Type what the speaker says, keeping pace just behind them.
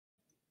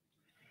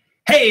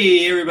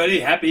Hey everybody,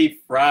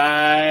 happy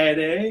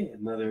Friday.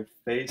 Another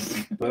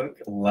Facebook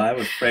Live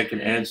with Frank and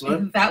Angela.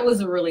 That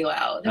was really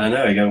loud. I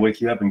know, I gotta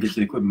wake you up and get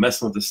you to quit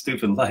messing with the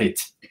stupid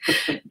light.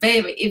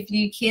 Babe, if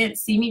you can't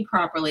see me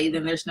properly,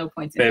 then there's no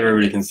point in Babe,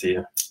 everybody can see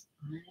you.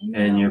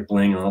 And you're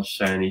bling all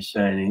shiny.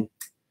 So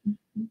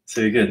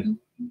you're good.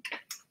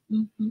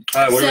 All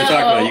right, what are we talking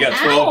about? You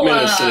got 12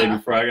 minutes today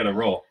before I gotta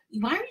roll.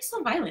 Why are you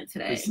so violent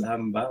today?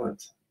 I'm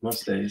violent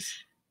most days.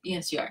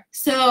 Yes, you are.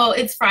 So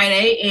it's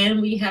Friday,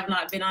 and we have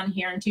not been on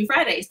here in 2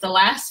 Fridays. The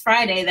last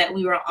Friday that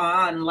we were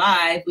on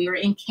live, we were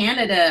in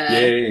Canada.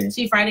 Yay.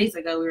 2 Fridays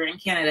ago, we were in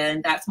Canada,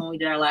 and that's when we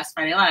did our last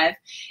Friday Live.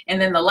 And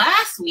then the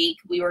last week,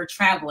 we were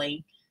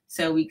traveling,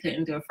 so we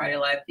couldn't do a Friday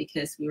Live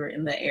because we were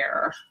in the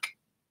air.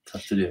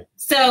 Tough to do.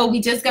 So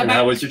we just got back.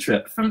 How was your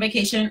trip? From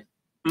vacation.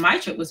 My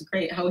trip was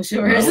great. How was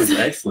yours? That was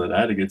excellent.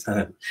 I had a good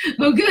time.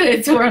 Oh,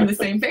 good. So we're on the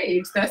same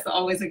page. That's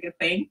always a good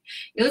thing.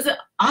 It was an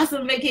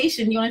awesome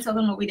vacation. You want to tell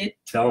them what we did?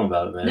 Tell them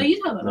about it, man. No, you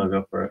tell them. No,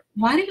 go for it.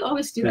 Why do you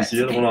always do that? Because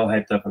you're the one all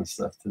hyped up on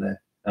stuff today.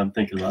 I'm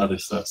thinking about other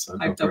stuff. So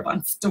hyped up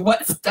on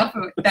what stuff?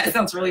 That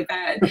sounds really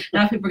bad.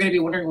 Now people are going to be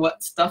wondering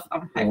what stuff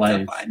I'm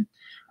hyped up on.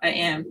 I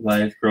am.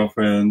 Life,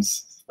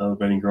 girlfriends.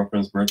 Celebrating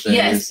girlfriend's birthday.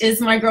 Yes, it's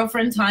my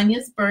girlfriend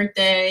Tanya's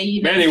birthday.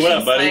 You know, Manny, what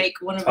up, buddy? Like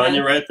one of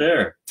Tanya right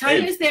there.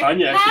 Tanya's there.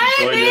 Tanya actually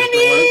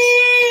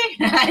Hi,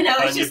 joined Manny! I know,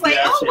 it's just like,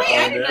 oh wait,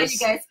 I didn't know you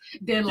guys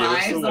did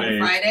lives on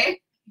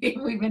Friday.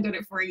 We've been doing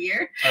it for a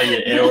year.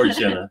 Tanya or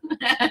Jenna.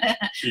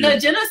 No,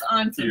 Jenna's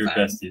on sometimes. Your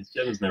besties.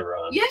 Jenna's never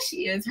on. Yes,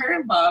 she is. Her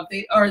and Bob,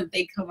 they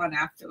come on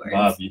afterwards.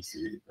 Bob used to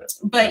be.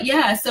 But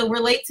yeah, so we're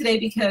late today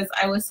because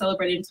I was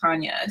celebrating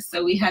Tanya.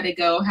 So we had to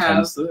go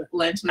have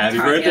lunch with Happy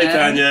Tanya. Birthday,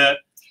 Tanya.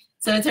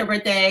 So it's her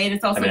birthday, and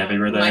it's also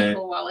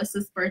Michael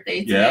Wallace's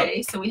birthday today.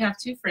 Yep. So we have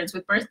 2 friends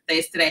with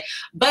birthdays today.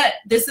 But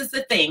this is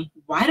the thing.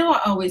 Why do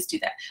I always do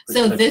that?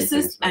 So this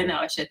is, I know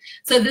I should.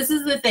 So this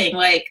is the thing.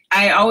 Like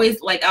I always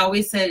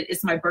said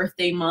it's my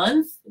birthday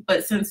month.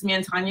 But since me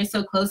and Tanya are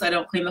so close, I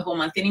don't claim the whole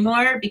month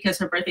anymore because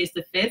her birthday's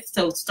the 5th.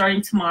 So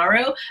starting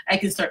tomorrow, I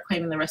can start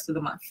claiming the rest of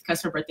the month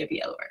because her birthday will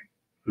be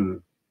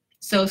over.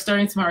 So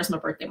starting tomorrow is my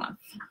birthday month.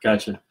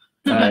 Gotcha.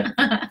 All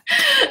right.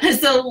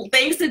 So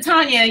thanks to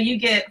Tanya, you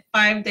get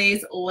 5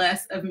 days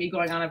less of me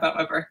going on about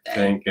my birthday.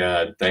 Thank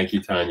God. Thank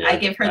you, Tanya. I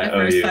give her the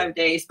first 5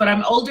 days, but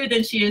I'm older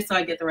than she is, so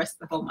I get the rest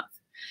of the whole month.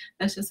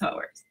 That's just how it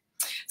works.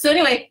 So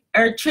anyway,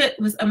 our trip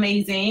was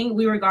amazing.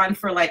 We were gone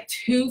for like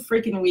 2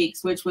 freaking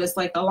weeks, which was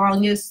like the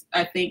longest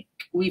I think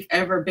we've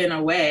ever been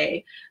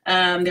away.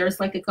 There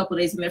was like a couple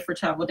days in there for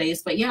travel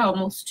days, but yeah,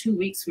 almost 2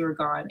 weeks we were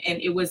gone, and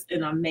it was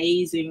an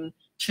amazing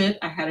trip.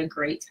 I had a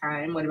great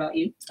time. What about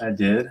you? I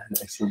did. An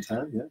excellent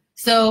time, yeah.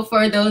 So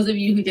for those of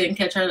you who didn't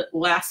catch our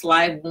last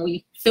live when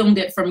we filmed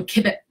it from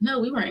Quebec.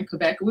 No, we weren't in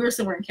Quebec. We were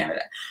somewhere in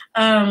Canada.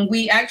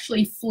 We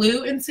actually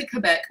flew into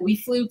Quebec. We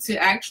flew to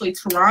actually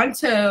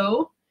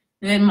Toronto,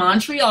 and then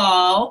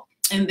Montreal,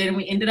 and then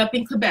we ended up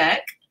in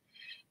Quebec.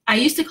 I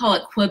used to call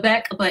it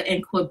Quebec, but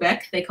in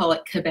Quebec, they call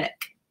it Quebec.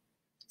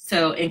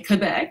 So in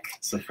Quebec.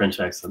 It's a French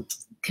accent.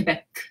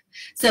 Quebec.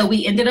 So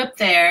we ended up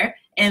there.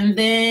 And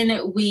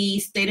then we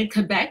stayed in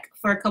Quebec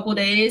for a couple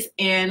days,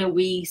 and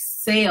we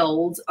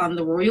sailed on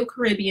the Royal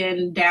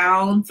Caribbean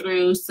down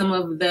through some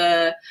of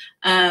the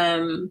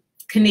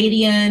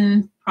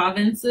Canadian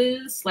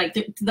provinces, like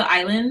to the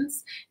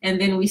islands.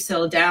 And then we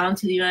sailed down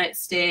to the United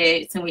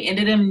States, and we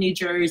ended in New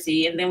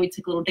Jersey. And then we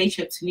took a little day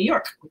trip to New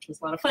York, which was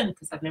a lot of fun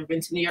because I've never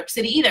been to New York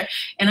City either.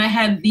 And I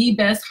had the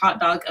best hot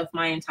dog of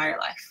my entire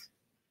life,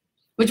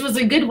 which was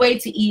a good way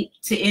to eat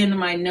to end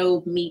my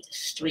no meat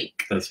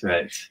streak. That's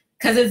right.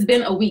 Because it's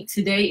been a week.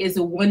 Today is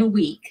 1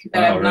 week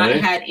that I've not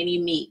had any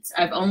meat.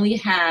 I've only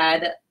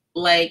had,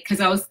 like,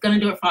 because I was going to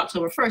do it for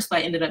October 1st, but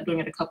I ended up doing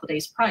it a couple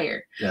days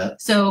prior. Yeah.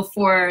 So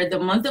for the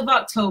month of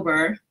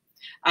October,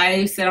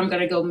 I said I'm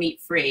going to go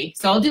meat free.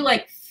 So I'll do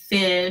like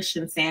fish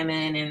and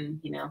salmon and,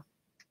 you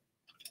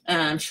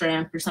know,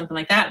 shrimp or something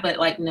like that, but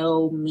like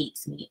no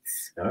meats.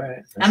 All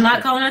right. I'm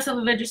not calling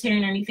myself a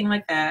vegetarian or anything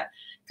like that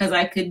because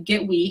I could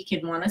get weak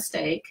and want a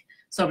steak.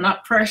 So I'm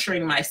not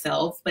pressuring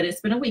myself, but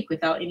it's been a week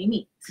without any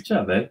meat. Good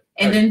job, babe.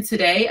 And then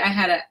today I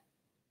had an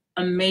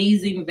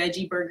amazing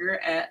veggie burger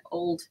at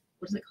what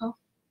is it called?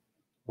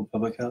 Old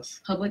Public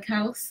House. Public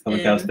House.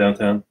 Public House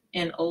downtown.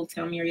 In Old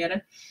Town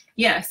Murrieta.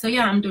 Yeah, so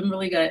yeah, I'm doing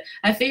really good.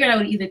 I figured I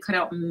would either cut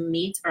out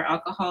meat or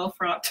alcohol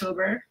for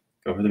October.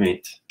 Go for the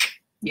meat.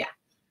 Yeah,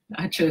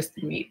 I chose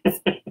the meat.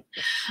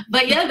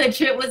 But yeah, the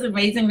trip was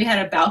amazing. We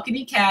had a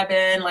balcony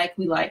cabin like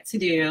we like to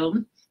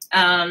do.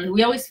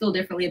 We always feel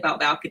differently about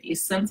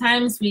balconies.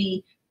 Sometimes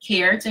we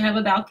care to have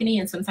a balcony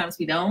and sometimes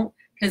we don't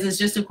because it's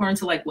just according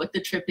to like what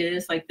the trip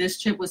is. Like this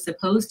trip was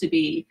supposed to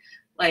be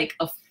like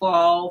a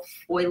fall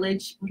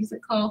foliage. What is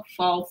it called?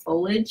 Fall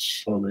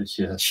foliage? Foliage,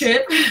 yes.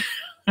 Trip. I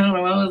don't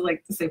know. I always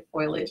like to say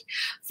foliage.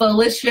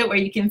 Foliage trip where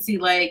you can see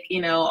like,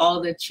 you know,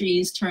 all the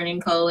trees turning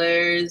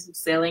colors,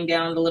 sailing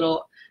down the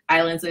little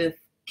islands of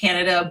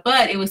Canada,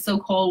 but it was so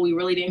cold we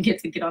really didn't get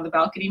to get on the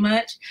balcony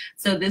much.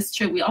 So this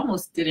trip we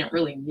almost didn't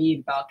really need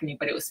a balcony,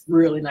 but it was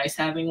really nice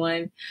having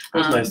one. It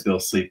was nice to be able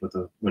to sleep with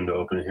the window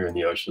open here in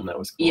the ocean. That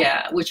was cool.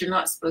 Yeah, which you're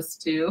not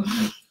supposed to.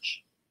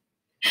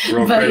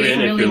 Royal Caribbean,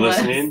 really if you're was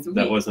listening, sweet.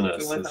 that wasn't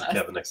us. It It wasn't was us.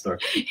 Kevin next door.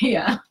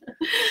 Yeah.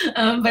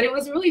 But it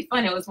was really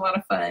fun. It was a lot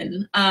of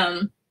fun.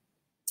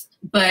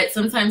 But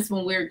sometimes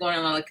when we're going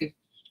on like a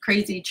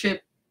crazy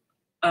trip,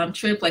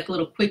 like a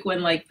little quick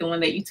one, like the one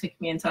that you took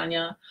me and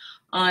Tanya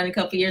on a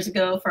couple years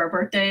ago for our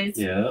birthdays.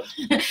 Yeah.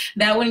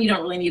 That one you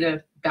don't really need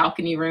a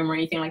balcony room or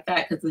anything like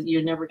that because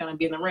you're never going to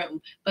be in the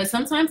room. But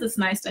sometimes it's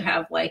nice to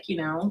have like, you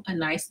know, a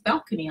nice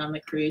balcony on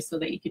the cruise so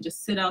that you can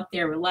just sit out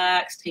there,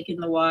 relax, take in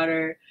the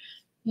water,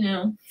 you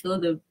know, feel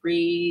the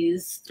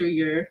breeze through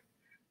your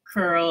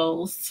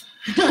curls.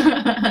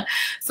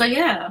 So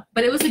yeah,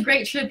 but it was a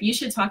great trip. You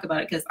should talk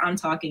about it because I'm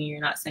talking and you're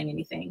not saying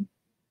anything.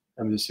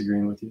 I'm just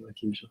agreeing with you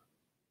like usual.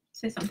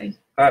 Say something.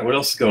 All right, what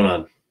else is going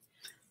on?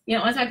 You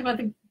don't want to talk about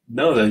the...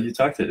 No, you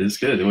talked it. It's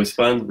good. It was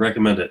fun.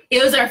 Recommend it.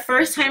 It was our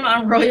first time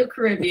on Royal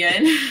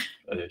Caribbean.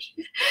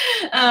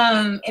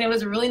 And it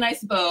was a really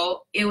nice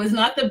boat. It was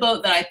not the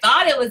boat that I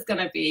thought it was going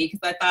to be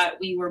because I thought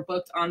we were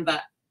booked on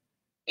the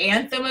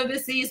Anthem of the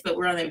Seas, but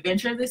we're on the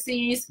Adventure of the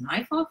Seas.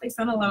 My fault. They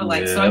sound a lot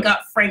alike. Yeah. So I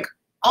got Frank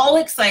all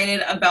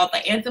excited about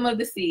the Anthem of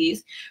the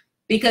Seas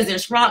because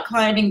there's rock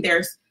climbing,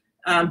 there's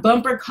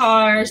bumper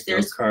cars,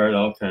 there's card,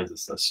 all kinds of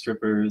stuff.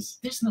 Strippers.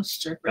 There's no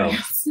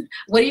strippers. Oh.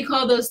 What do you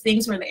call those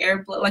things where the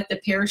air blow, like the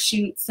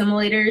parachute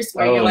simulators,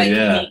 where you're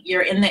like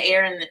you're in the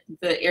air and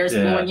the air's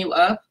blowing you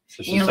up?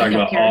 So she's talking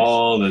about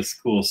all this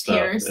cool stuff,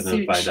 and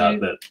then find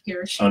out that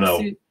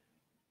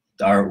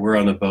we're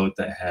on a boat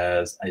that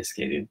has ice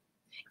skating.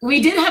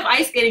 We did have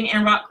ice skating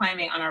and rock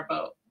climbing on our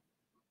boat.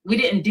 We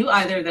didn't do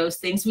either of those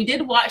things. We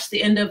did watch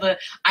the end of a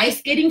ice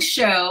skating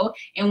show,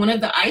 and one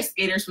of the ice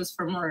skaters was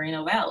from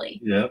Moreno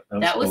Valley. Yep,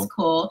 that was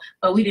cool.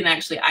 But we didn't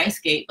actually ice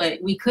skate,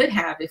 but we could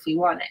have if we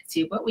wanted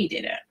to, but we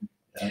didn't.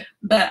 Yeah.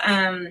 But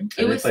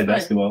it was fun.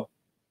 Basketball.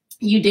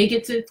 You did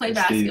get to play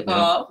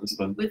basketball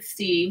with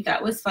Steve.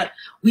 That was fun.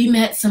 We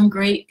met some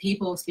great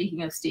people.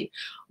 Speaking of Steve,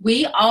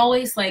 we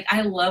always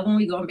I love when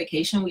we go on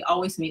vacation, we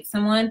always meet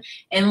someone.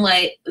 And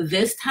like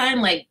this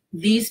time, like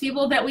these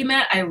people that we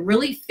met, I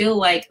really feel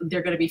like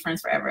they're going to be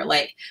friends forever.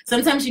 Like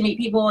sometimes you meet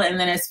people and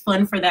then it's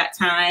fun for that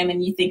time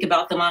and you think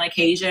about them on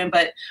occasion.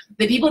 But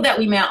the people that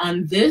we met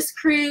on this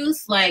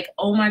cruise, like,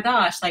 oh my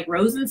gosh, like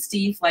Rose and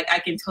Steve, like I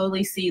can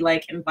totally see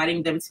like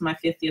inviting them to my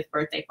 50th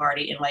birthday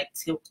party in like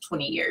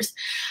 20 years.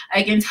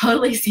 I can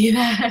totally see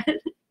that.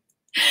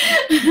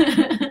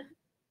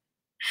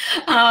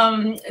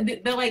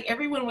 They're like,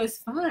 everyone was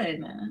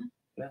fun.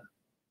 Yeah.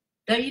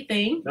 Don't you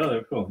think? No,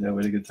 they're cool. Yeah,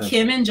 we had a good time.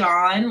 Kim and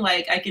John,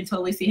 like I can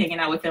totally see hanging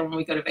out with them when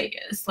we go to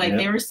Vegas. Like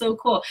they were so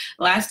cool.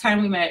 Last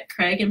time we met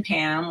Craig and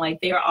Pam,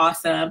 like they were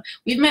awesome.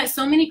 We've met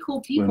so many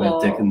cool people. We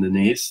met Dick and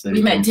Denise.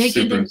 We met Dick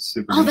and Denise.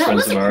 Oh, that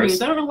was a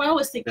cruise. I don't know why I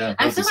was thinking. Yeah,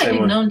 I feel like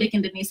we've known Dick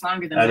and Denise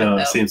longer than I know.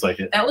 that, it seems like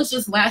it. That was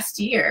just last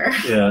year.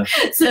 Yeah.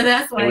 So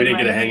that's why we didn't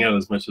get to hang out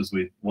as much as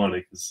we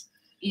wanted because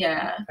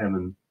Pam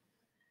and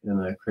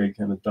Craig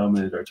kind of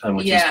dominated our time,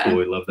 which is cool.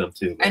 We love them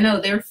too. But I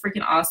know they're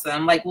freaking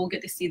awesome. Like we'll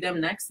get to see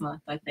them next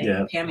month, I think.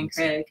 Yeah, Pam and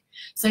Craig.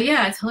 So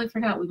yeah, I totally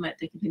forgot we met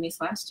Dick and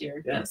Denise last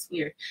year. Yeah. That's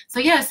weird.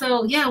 So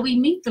yeah, we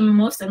meet the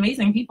most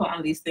amazing people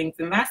on these things,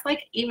 and that's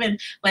like even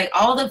like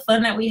all the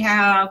fun that we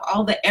have,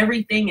 all the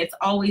everything. It's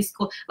always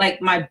cool.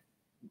 Like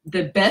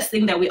the best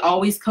thing that we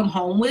always come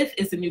home with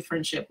is a new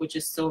friendship, which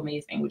is so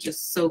amazing, which is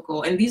so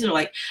cool. And these are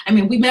like, I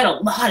mean, we met a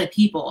lot of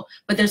people,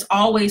 but there's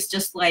always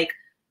just like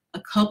a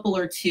couple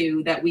or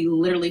two that we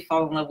literally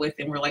fall in love with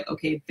and we're like,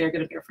 okay, they're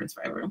gonna be our friends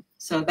forever.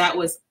 So that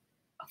was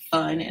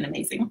fun and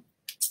amazing.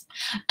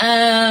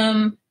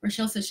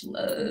 Rochelle says she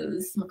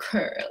loves my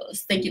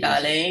curls. Thank you,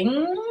 darling.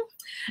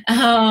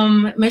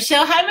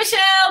 Michelle, hi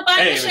Michelle. Bye,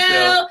 hey,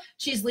 Michelle.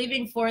 She's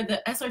leaving for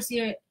the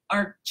SRC,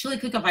 our chili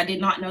cook-off. I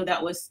did not know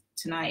that was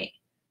tonight.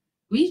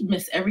 We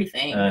miss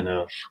everything. I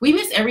know. We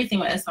miss everything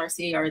with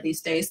SRCR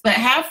these days. But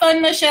have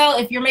fun, Michelle.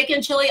 If you're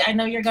making chili, I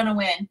know you're gonna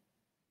win.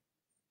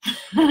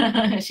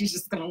 She's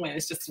just gonna win.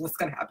 It's just what's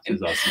gonna happen.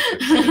 She's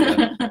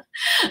awesome.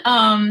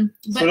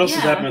 So what else is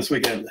happening this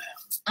weekend?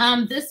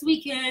 This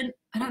weekend,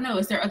 I don't know.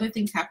 Is there other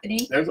things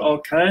happening? There's all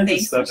kinds of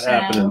stuff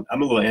happening.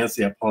 I'm a little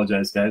antsy. I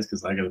apologize, guys,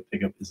 because I got to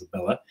pick up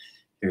Isabella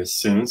here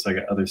soon. So I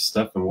got other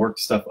stuff and work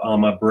stuff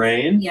on my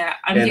brain. Yeah.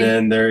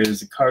 Then there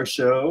is a car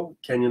show,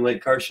 Canyon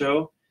Lake Car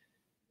Show.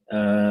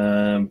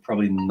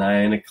 Probably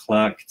 9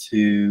 o'clock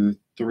to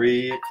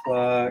 3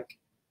 o'clock.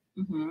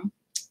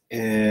 Mm-hmm.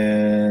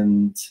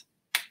 And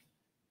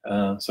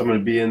so I'm going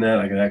to be in that.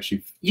 I could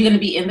actually. You're going to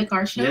be in the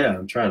car show? Yeah,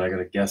 I'm trying. I got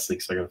a guest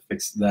leak, so I got to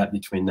fix that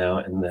between now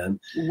and then.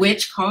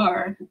 Which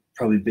car?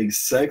 Probably Big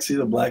Sexy,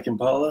 the Black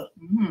Impala.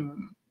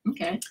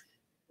 Okay.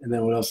 And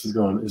then what else is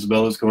going on?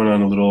 Isabella's going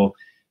on a little.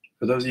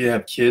 For those of you who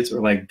have kids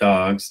or like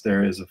dogs,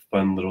 there is a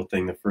fun little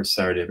thing the first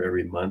Saturday of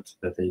every month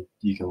that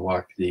you can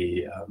walk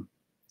the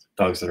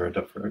dogs that are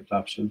up for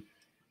adoption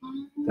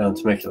down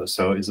Temecula.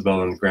 So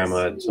Isabella and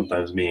Grandma and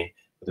sometimes me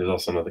But there's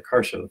also another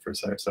car show the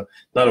first Saturday. So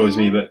not always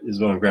me, but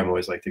Isabel and Grandma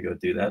always like to go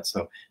do that.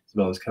 So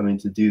Isabel is coming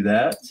to do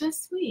that.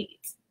 That's sweet.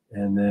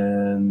 And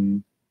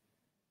then,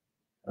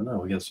 I don't know,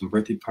 we got some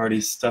birthday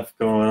party stuff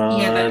going on.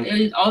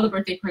 Yeah, all the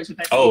birthday parties.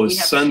 Oh,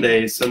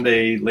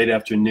 Sunday late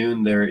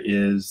afternoon, there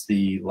is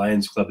the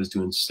Lions Club is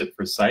doing Sit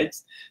for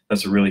Sights.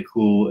 That's a really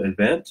cool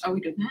event. Are we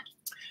doing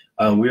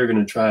that? We are going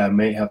to try. I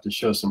may have to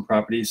show some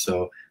properties,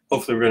 so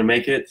hopefully we're going to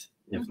make it.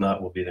 If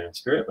not, we'll be there in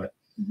spirit. But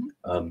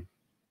it'll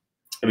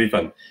be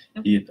fun.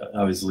 You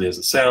obviously, as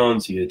it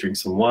sounds, you drink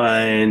some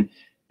wine,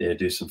 you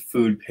do some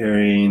food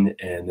pairing,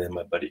 and then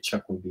my buddy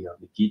Chuck will be on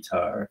the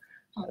guitar,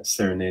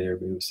 serenade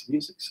everybody with some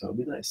music. So it'll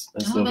be nice.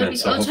 Nice little event.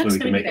 So hopefully we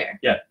can make it.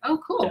 Yeah. Oh,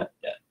 cool.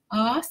 Yeah.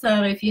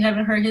 Awesome. If you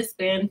haven't heard his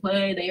band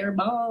play, they are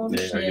bomb.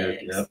 They are good.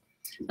 Yep.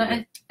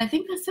 But I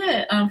think that's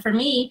it. For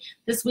me,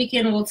 this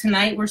weekend, well,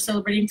 tonight we're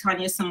celebrating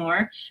Tanya some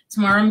more.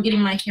 Tomorrow I'm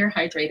getting my hair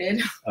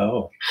hydrated.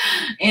 Oh.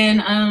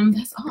 And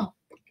that's all.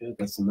 Good.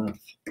 That's enough.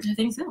 I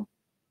think so.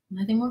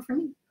 Nothing more for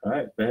me. All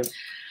right, babe.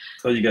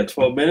 So you got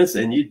 12 minutes,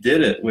 and you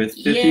did it with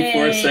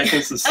 54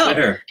 seconds to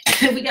spare.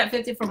 Oh, we got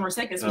 54 more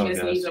seconds. I'm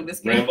just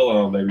kidding. Ramble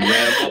on, baby.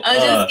 Ramble I'm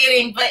just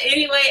kidding. But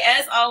anyway,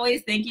 as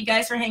always, thank you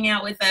guys for hanging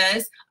out with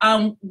us.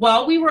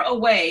 While we were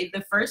away,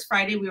 the first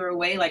Friday we were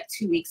away like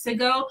 2 weeks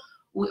ago,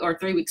 or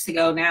 3 weeks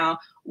ago now,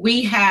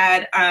 we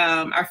had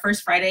our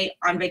first Friday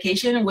on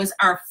vacation. It was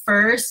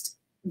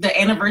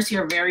the anniversary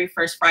of our very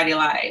first Friday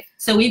Live.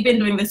 So we've been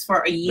doing this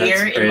for a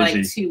year in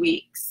like 2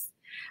 weeks.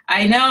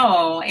 I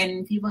know,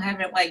 and people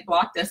haven't like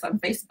blocked us on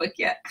Facebook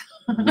yet.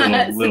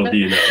 Little do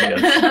you know.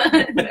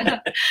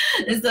 Yes.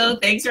 So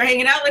thanks for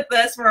hanging out with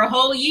us for a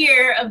whole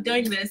year of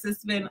doing this.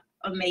 It's been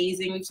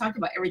amazing. We've talked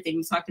about everything.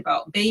 We talked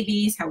about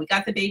babies, how we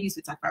got the babies.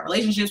 We talked about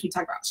relationships. We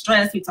talked about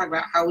stress. We talked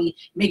about how we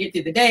make it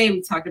through the day.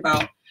 We talked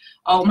about,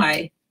 I'm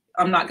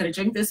not going to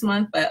drink this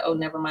month, but oh,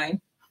 never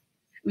mind.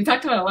 We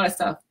talked about a lot of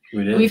stuff.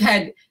 We've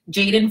had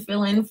Jaden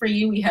fill in for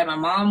you. We had my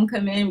mom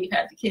come in. We've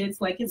had the kids.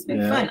 Like, it's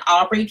been fun.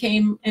 Aubrey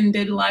came and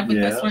did live with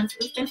us once.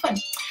 It's been fun.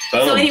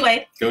 Boom. So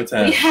anyway, go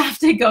time. We have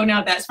to go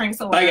now. That's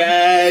Frangela. Bye,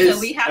 guys. So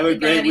we have a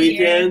great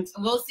weekend.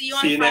 We'll see you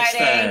on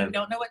Friday. We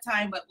don't know what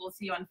time, but we'll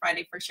see you on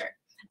Friday for sure.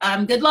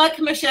 Good luck,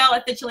 Michelle,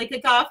 at the Chili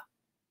Cook-Off.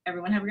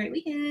 Everyone have a great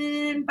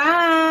weekend.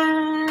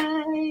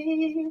 Bye.